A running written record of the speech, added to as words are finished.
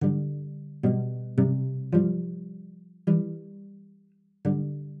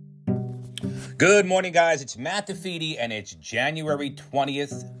Good morning, guys. It's Matt DeFede, and it's January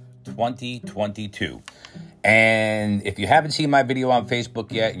 20th, 2022. And if you haven't seen my video on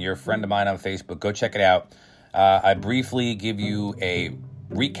Facebook yet, and you're a friend of mine on Facebook, go check it out. I briefly give you a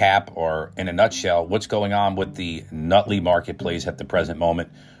recap, or in a nutshell, what's going on with the Nutley marketplace at the present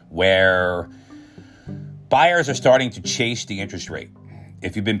moment, where buyers are starting to chase the interest rate.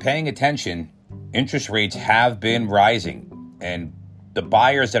 If you've been paying attention, interest rates have been rising, and the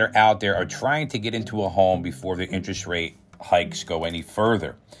buyers that are out there are trying to get into a home before the interest rate hikes go any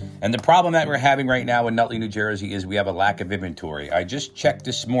further. And the problem that we're having right now in Nutley, New Jersey is we have a lack of inventory. I just checked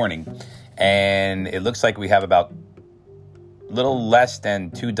this morning, and it looks like we have about a little less than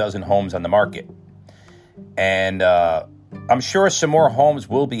 24 homes on the market. And I'm sure some more homes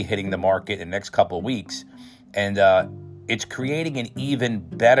will be hitting the market in the next couple of weeks. And it's creating an even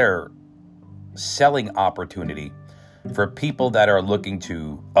better selling opportunity for people that are looking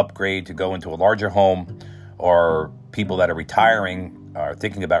to upgrade, to go into a larger home, or people that are retiring, are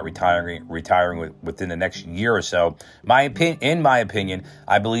thinking about retiring within the next year or so. In my opinion,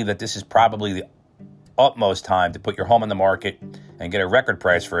 I believe that this is probably the utmost time to put your home on the market and get a record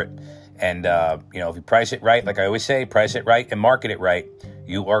price for it. And, if you price it right, like I always say, price it right and market it right,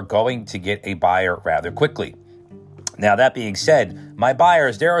 you are going to get a buyer rather quickly. Now, that being said, my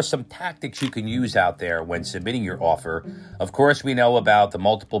buyers, there are some tactics you can use out there when submitting your offer. Of course, we know about the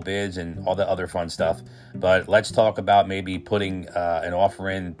multiple bids and all the other fun stuff, but let's talk about maybe putting an offer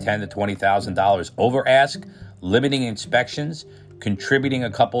in $10,000 to $20,000 over ask, limiting inspections, contributing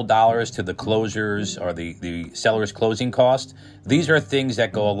a couple dollars to the closers or the seller's closing cost. These are things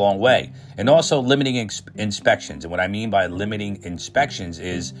that go a long way. And also limiting inspections. And what I mean by limiting inspections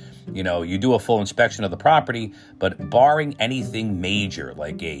is, you do a full inspection of the property, but barring anything major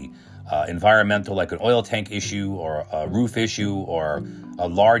like a environmental, like an oil tank issue or a roof issue or a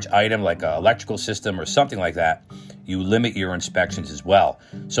large item like an electrical system or something like that, you limit your inspections as well.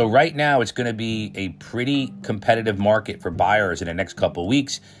 So right now, it's going to be a pretty competitive market for buyers in the next couple of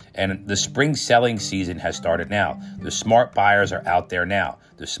weeks, and the spring selling season has started now. The smart buyers are out there now.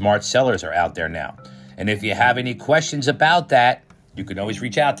 The smart sellers are out there now. And if you have any questions about that, you can always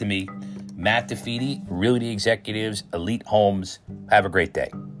reach out to me, Matt DeFede, Realty Executives, Elite Homes. Have a great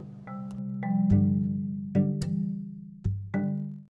day.